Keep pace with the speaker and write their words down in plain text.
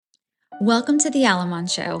Welcome to the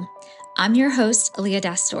Alamon Show. I'm your host, Aaliyah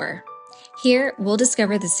Dastor. Here, we'll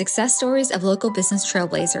discover the success stories of local business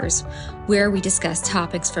trailblazers, where we discuss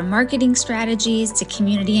topics from marketing strategies to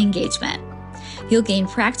community engagement. You'll gain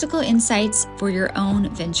practical insights for your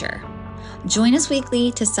own venture. Join us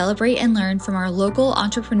weekly to celebrate and learn from our local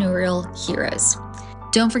entrepreneurial heroes.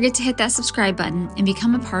 Don't forget to hit that subscribe button and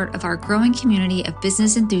become a part of our growing community of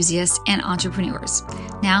business enthusiasts and entrepreneurs.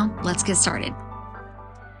 Now, let's get started.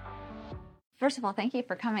 First of all, thank you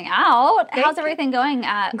for coming out. How's everything going?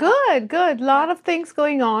 Good. A lot of things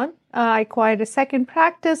going on. I acquired a second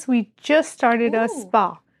practice. We just started a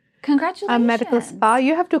spa. Congratulations. A medical spa.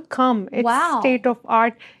 You have to come. It's state of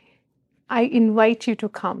art. I invite you to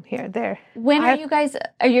come there. When are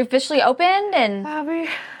you officially opened? And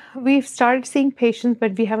we've started seeing patients,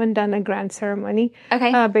 but we haven't done a grand ceremony.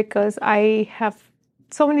 Okay. Because I have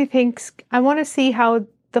so many things. I want to see how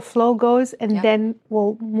the flow goes, and then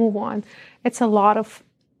we'll move on. It's a lot of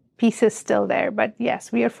pieces still there, but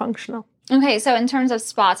yes, we are functional. Okay, so in terms of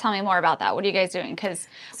spa, tell me more about that. What are you guys doing? Because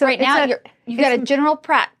right now you've got a general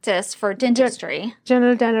practice for dentistry.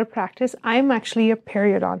 General dental practice. I'm actually a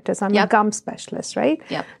periodontist. I'm a gum specialist, right?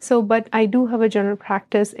 Yep. So, but I do have a general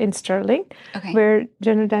practice in Sterling, where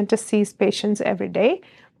general dentist sees patients every day.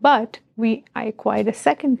 But I acquired a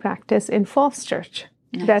second practice in Falls Church.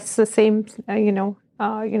 Nice. That's the same,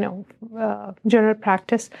 general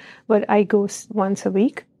practice, but I go once a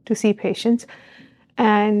week to see patients.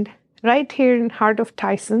 And right here in heart of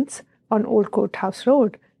Tyson's on Old Courthouse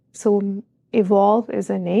Road. So Evolve is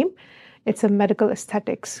a name. It's a medical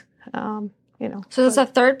aesthetics, So it's a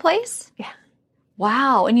third place? Yeah.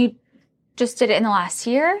 Wow. And you just did it in the last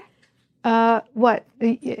year? What?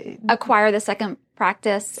 Acquire the second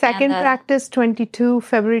practice? Second practice,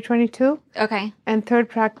 February 22. Okay. And third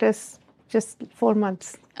practice, just 4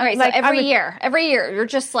 months. All right, so every year, you're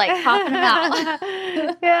just like popping them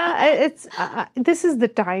out. Yeah, it's this is the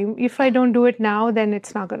time. If I don't do it now, then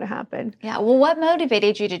it's not going to happen. Yeah. Well, what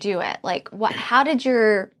motivated you to do it? Like, how did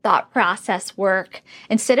your thought process work?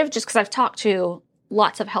 Instead of just because I've talked to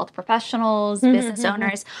lots of health professionals, business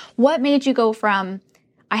owners, what made you go from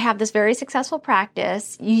I have this very successful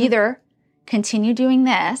practice? You either continue doing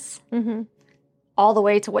this. All the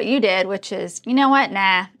way to what you did, which is, you know what,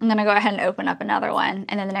 I'm going to go ahead and open up another one.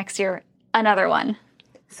 And then the next year, another one.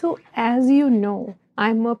 So as you know,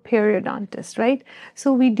 I'm a periodontist, right?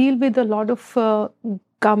 So we deal with a lot of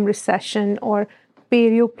gum recession or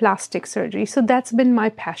perioplastic surgery. So that's been my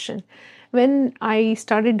passion. When I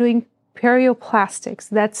started doing perioplastics,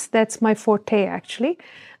 that's my forte, actually.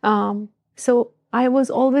 So I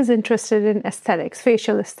was always interested in aesthetics,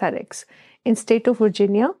 facial aesthetics. In state of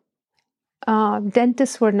Virginia,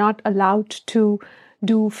 dentists were not allowed to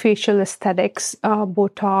do facial aesthetics,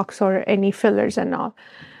 Botox or any fillers and all.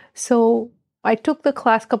 So I took the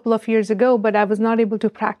class a couple of years ago, but I was not able to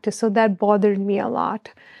practice. So that bothered me a lot.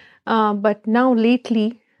 But now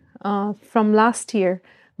lately, from last year,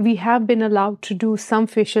 we have been allowed to do some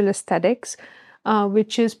facial aesthetics,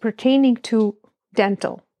 which is pertaining to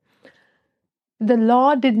dental. The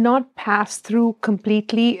law did not pass through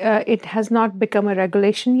completely. It has not become a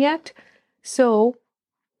regulation yet. So,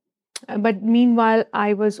 but meanwhile,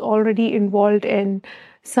 I was already involved in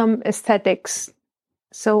some aesthetics.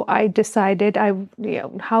 So I decided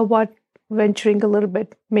how about venturing a little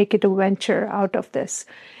bit, make it a venture out of this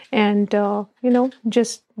and,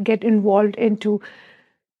 just get involved into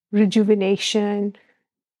rejuvenation.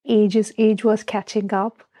 Age was catching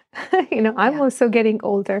up. I'm also getting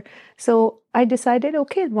older. So I decided,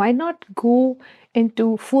 okay, why not go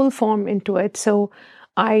into full form into it? So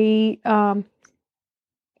I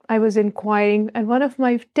was inquiring, and one of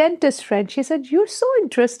my dentist friends, she said, "You're so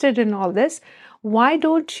interested in all this. Why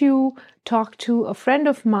don't you talk to a friend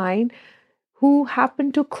of mine who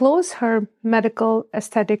happened to close her medical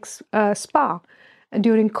aesthetics spa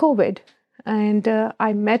during COVID?" And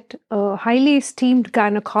I met a highly esteemed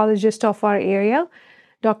gynecologist of our area,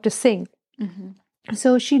 Dr. Singh.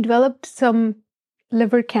 So she developed some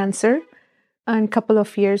liver cancer a couple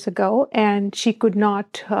of years ago, and she could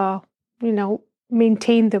not,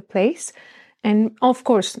 maintain the place. And of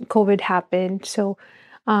course, COVID happened. So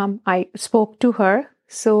I spoke to her.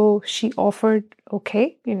 So she offered,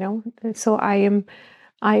 okay, so I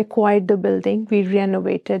acquired the building. We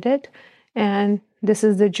renovated it. And this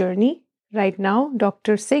is the journey right now.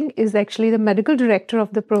 Dr. Singh is actually the medical director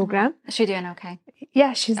of the program. Is she doing okay?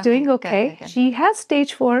 Yeah, she's doing okay. Good. She has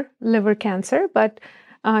stage 4 liver cancer, but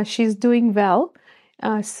she's doing well.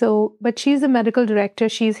 But she's a medical director.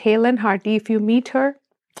 She's hale and hearty. If you meet her,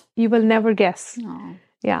 you will never guess. Aww.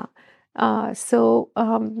 Yeah. This so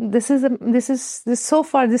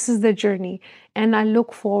far this is the journey, and I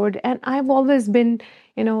look forward. And I've always been,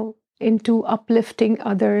 into uplifting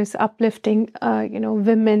others, uplifting,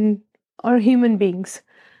 women or human beings.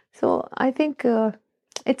 So I think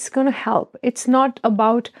it's going to help. It's not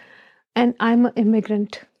about, and I'm an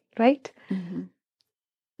immigrant, right? Mm-hmm.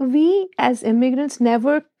 We as immigrants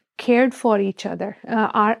never cared for each other,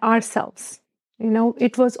 ourselves.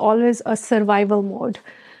 It was always a survival mode.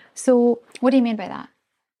 So, what do you mean by that?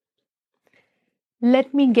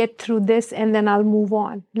 Let me get through this and then I'll move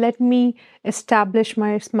on. Let me establish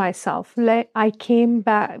myself. I came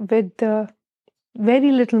back with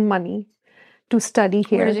very little money to study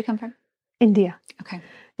here. Where did you come from? India. Okay.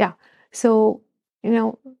 Yeah. So,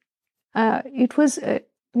 it was,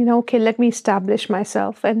 okay, let me establish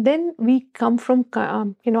myself. And then we come from,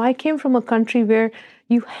 I came from a country where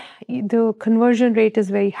the conversion rate is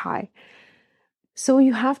very high. So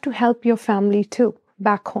you have to help your family too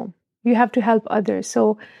back home. You have to help others.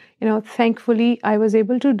 So, thankfully I was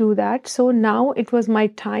able to do that. So now it was my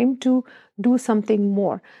time to do something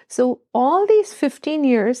more. So all these 15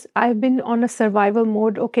 years, I've been on a survival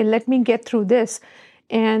mode. Okay, let me get through this.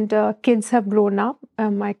 And kids have grown up.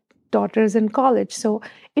 My daughter's in college. So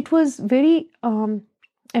it was very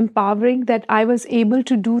empowering that I was able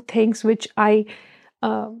to do things which I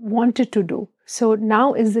wanted to do. So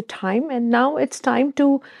now is the time, and now it's time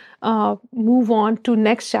to move on to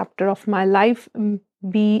next chapter of my life,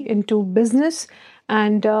 be into business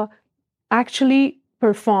and actually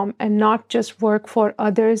perform and not just work for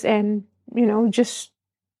others and, just,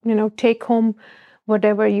 take home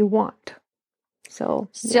whatever you want. So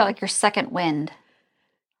still like your second wind.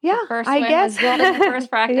 Yeah, the first I win guess. was building the first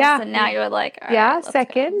practice, Yeah. and now you would like, all Yeah, right, let's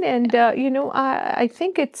second. go. And I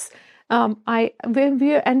think it's we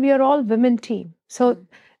are all women team. So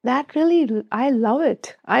that really, I love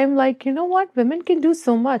it. I'm like, you know what, women can do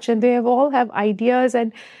so much, and they all have ideas,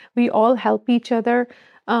 and we all help each other.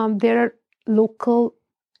 There are local,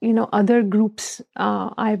 other groups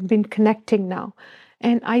I've been connecting now,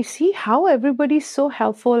 and I see how everybody's so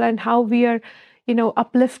helpful and how we are,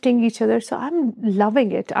 uplifting each other. So I'm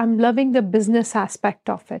loving it. I'm loving the business aspect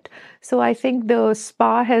of it. So I think the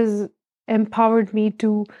spa has empowered me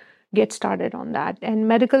to get started on that. And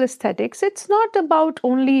medical aesthetics, it's not about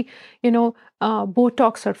only,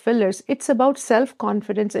 Botox or fillers. It's about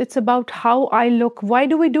self-confidence. It's about how I look. Why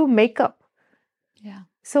do we do makeup? Yeah.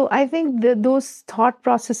 So I think those thought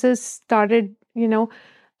processes started,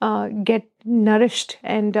 get nourished.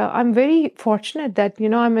 And I'm very fortunate that,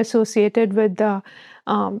 I'm associated with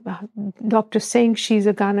Dr. Singh. She's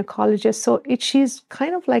a gynecologist. So she's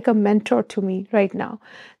kind of like a mentor to me right now,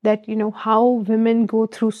 that, how women go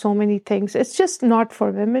through so many things. It's just not for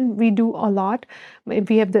women. We do a lot.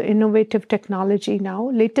 We have the innovative technology now,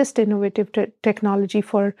 latest innovative technology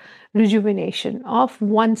for rejuvenation of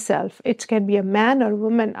oneself. It can be a man or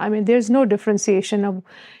woman. I mean, there's no differentiation of,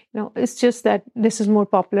 it's just that this is more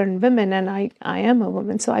popular in women, and I am a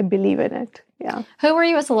woman, so I believe in it. Yeah. Who were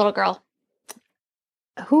you as a little girl?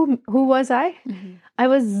 Who was I? Mm-hmm. I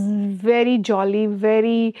was very jolly,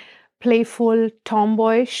 very playful,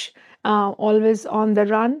 tomboyish, always on the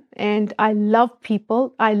run, and I loved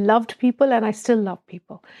people. I loved people, and I still love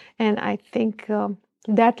people. And I think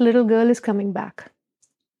that little girl is coming back.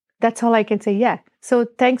 That's all I can say. Yeah. So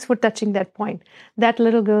thanks for touching that point. That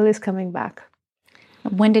little girl is coming back.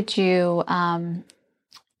 When did you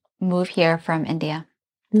move here from India?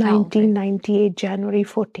 1998, January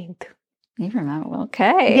 14th. You remember?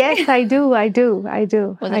 Okay. Yes, I do. Was it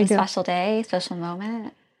a special day, special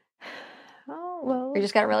moment? Oh, well. You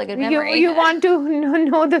just got a really good memory. You want to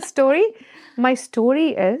know the story? My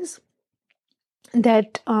story is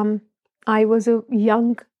that I was a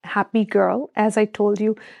young, happy girl, as I told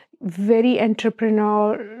you, very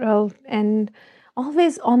entrepreneurial and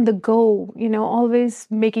always on the go, always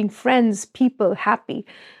making friends, people happy.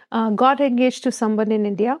 Got engaged to someone in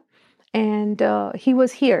India, and he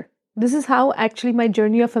was here. This is how actually my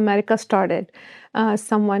journey of America started.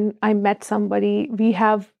 I met somebody. We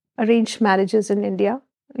have arranged marriages in India.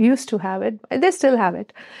 Used to have it. They still have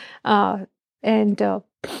it. And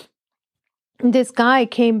this guy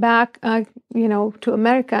came back, to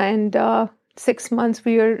America, and 6 months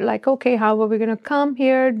we were like, okay, how are we going to come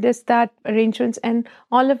here? This, that, arrangements. And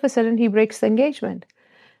all of a sudden he breaks the engagement.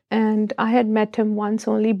 And I had met him once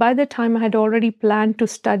only. By the time I had already planned to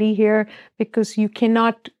study here, because you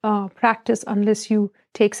cannot practice unless you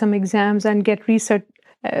take some exams and get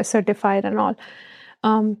certified and all.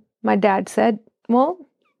 My dad said, well,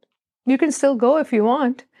 you can still go if you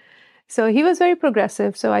want. So he was very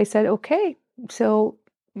progressive. So I said, okay. So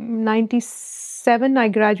 97, I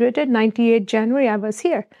graduated. 98 January, I was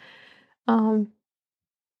here. 14th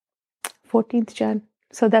Jan.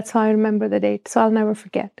 So that's how I remember the date. So I'll never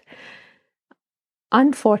forget.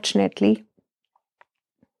 Unfortunately,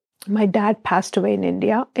 my dad passed away in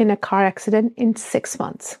India in a car accident in 6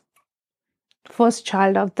 months. First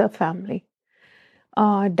child of the family.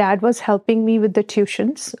 Dad was helping me with the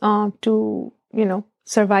tuitions to,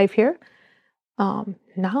 survive here.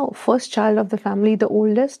 Now, first child of the family, the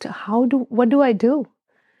oldest. What do I do?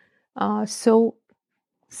 So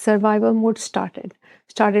survival mode started.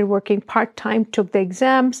 Started working part-time, took the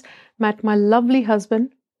exams, met my lovely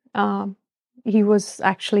husband. He was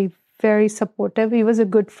actually very supportive. He was a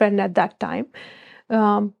good friend at that time.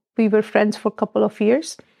 We were friends for a couple of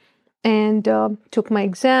years, and took my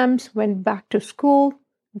exams, went back to school,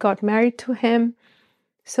 got married to him.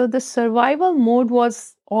 So the survival mode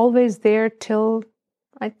was always there till,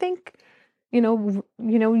 I think,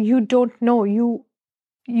 you don't know. You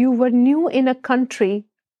were new in a country,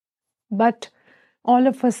 but all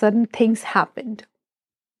of a sudden things happened.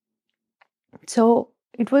 So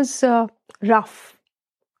it was rough.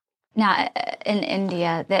 Now, in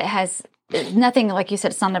India, that has nothing, like you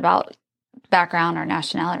said, it's not about background or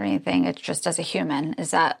nationality or anything. It's just as a human.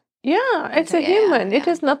 Is that? Yeah, it's a human. It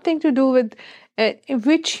has nothing to do with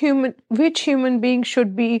which human being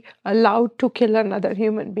should be allowed to kill another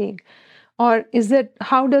human being, or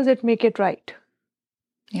how does it make it right?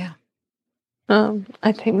 Yeah.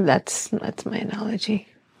 I think that's my analogy.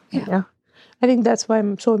 Yeah. I think that's why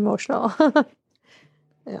I'm so emotional.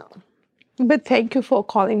 Yeah. But thank you for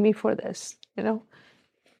calling me for this,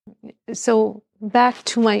 So back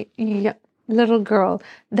to my little girl,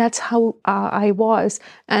 that's how I was.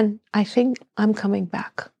 And I think I'm coming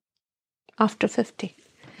back after 50.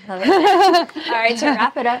 Love it. All right, to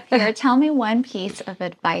wrap it up here, tell me one piece of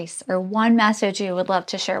advice or one message you would love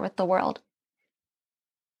to share with the world.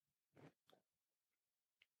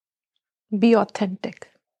 Be authentic.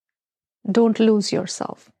 Don't lose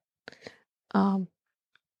yourself.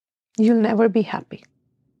 You'll never be happy.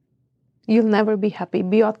 You'll never be happy.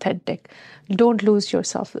 Be authentic. Don't lose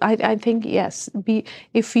yourself. I think, yes,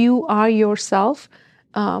 if you are yourself,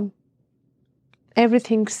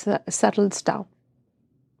 everything settles down.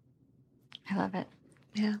 I love it.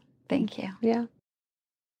 Yeah. Thank you. Yeah.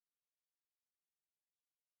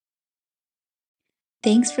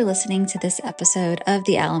 Thanks for listening to this episode of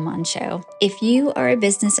The Alamon Show. If you are a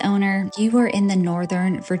business owner, you are in the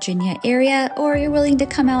Northern Virginia area, or you're willing to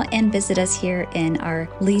come out and visit us here in our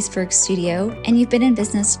Leesburg studio, and you've been in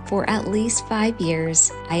business for at least 5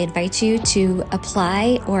 years, I invite you to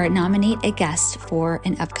apply or nominate a guest for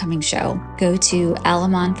an upcoming show. Go to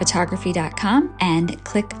alamonphotography.com and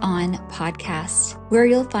click on podcast, where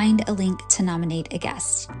you'll find a link to nominate a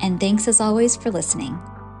guest. And thanks as always for listening.